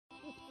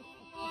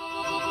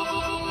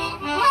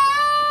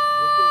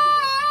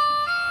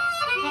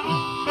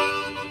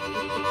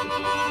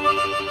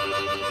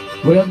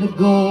Well, the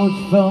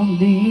ghosts from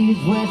these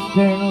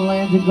western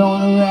lands are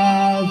gonna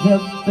rise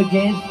up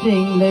against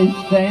English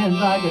sands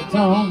like a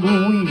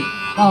tumbleweed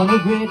on a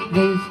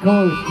reckless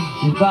course.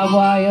 These barbed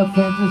wire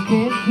fences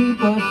can't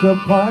keep us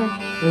apart.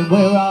 And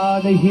where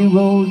are the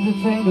heroes that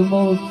sang the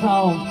most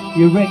songs?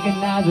 You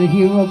recognize a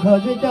hero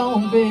cause it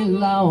don't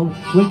belong.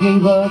 We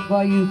gave up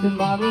our youth and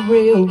modern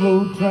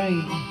railroad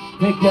trains,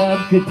 picked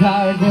up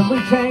guitars and we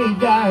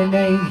changed our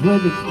names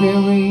with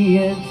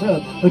experience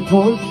of a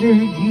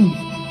tortured youth.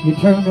 You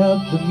turn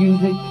up the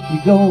music, you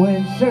go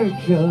in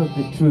search of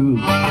the truth.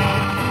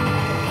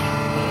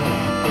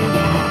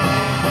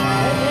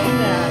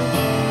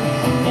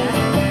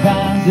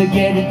 Times are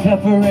getting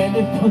tougher and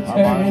there's no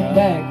turning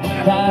back.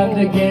 Times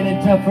are getting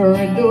tougher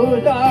and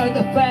those are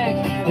the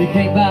facts. They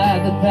came by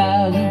the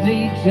thousands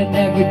each and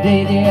every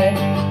day they had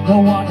no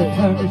one to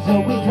turn to, so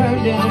we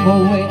turned them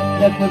away.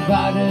 Left the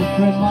riders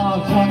trim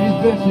marks on his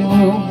dressing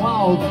room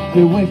walls.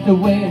 They wasted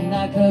away in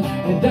nightclubs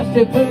and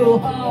dusty pool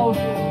halls.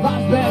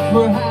 Prospects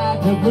were high,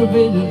 the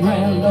provisions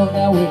ran low.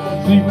 Now we're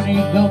sleeping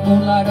beneath the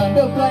moonlight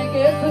under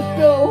blankets of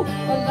snow.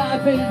 A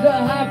life is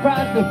a high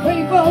price to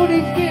pay for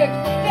these kicks.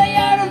 Stay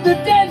out of the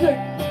desert,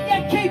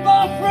 yeah, keep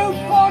off Route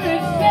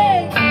 46.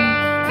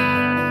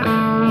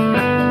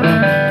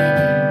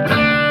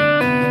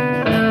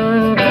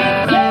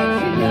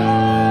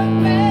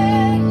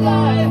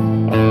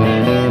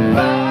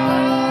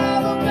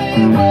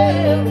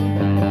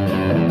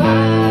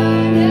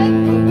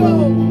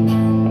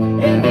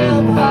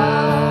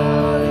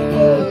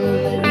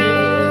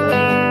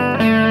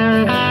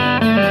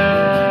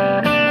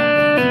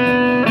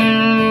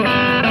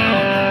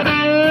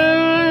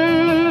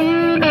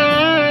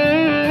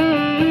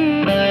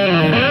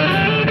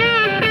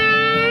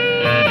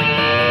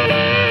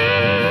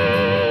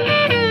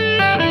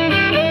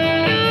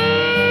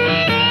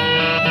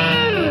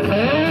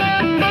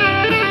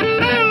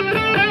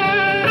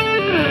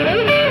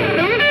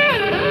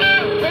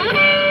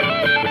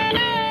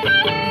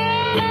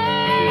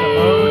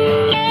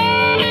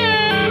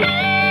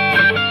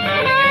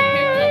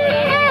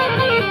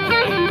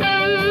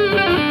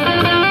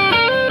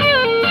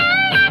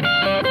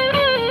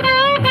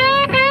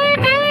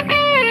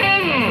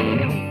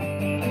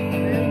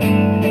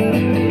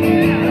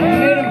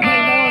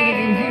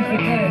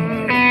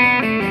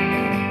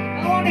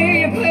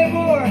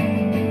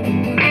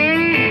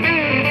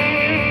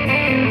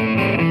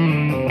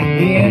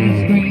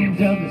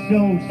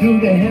 Through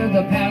the hills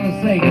of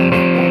Palisades,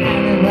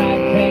 behind the Rock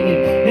Canyon,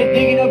 they're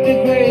digging up the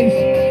graves.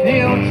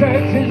 The old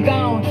church is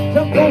gone,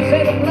 some ghosts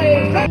set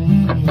ablaze. It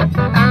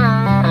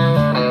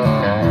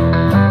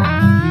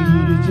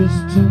would have just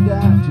turned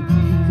out to be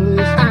a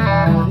place to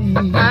party.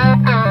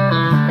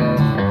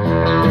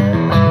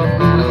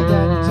 Maybe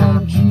that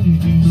time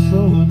treated you so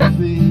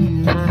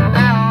unfair.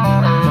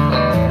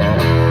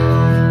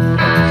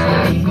 So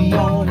leave me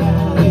on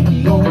now, let the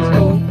old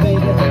go,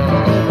 baby. I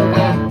never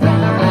got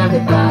down, the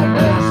black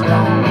man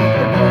strong.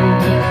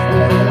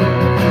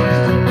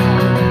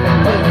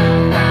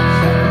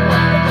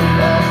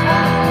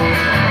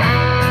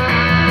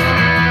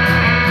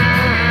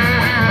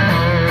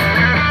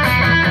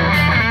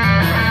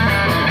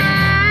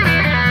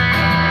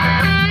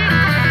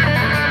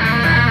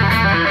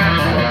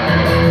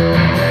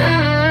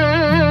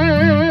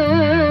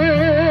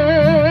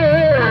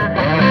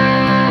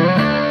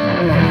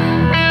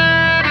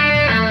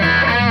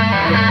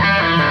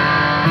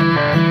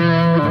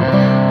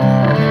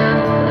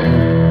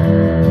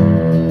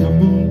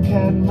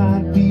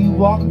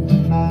 Walking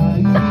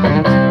tonight,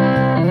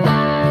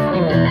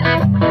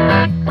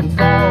 the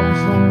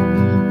fall's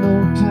only no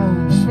time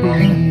to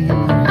spare.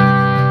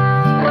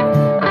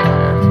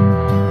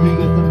 We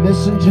got the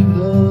messenger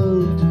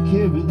love to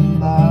carry the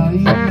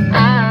light.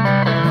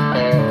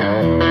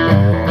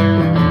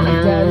 If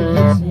daddy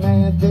gets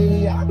mad,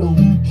 baby, I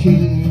don't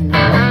care.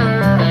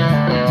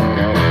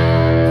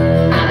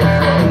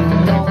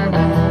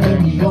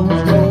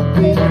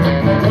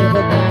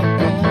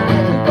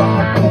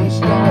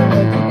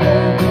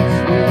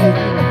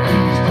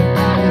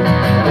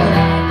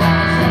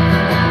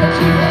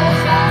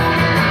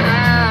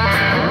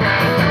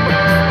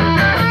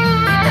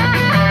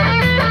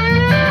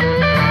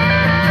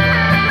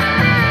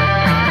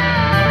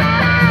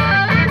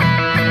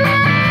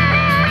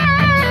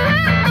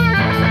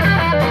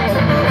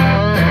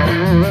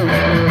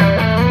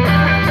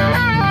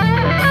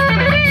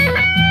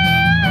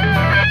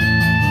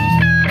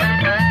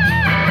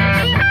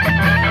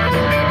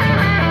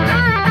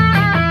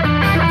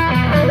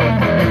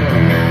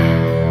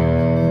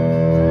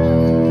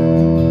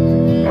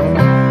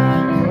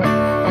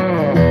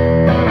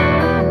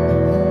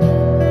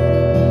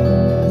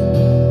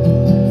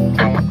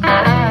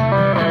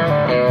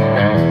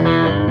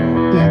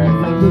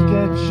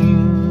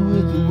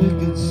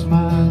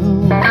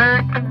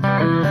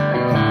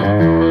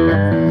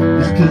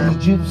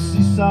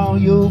 Gypsy saw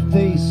your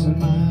face in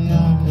my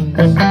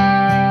eyes.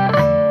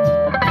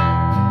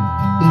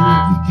 And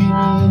if you give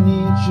me an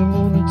inch, I'm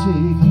gonna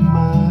take a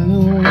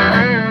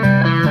mile.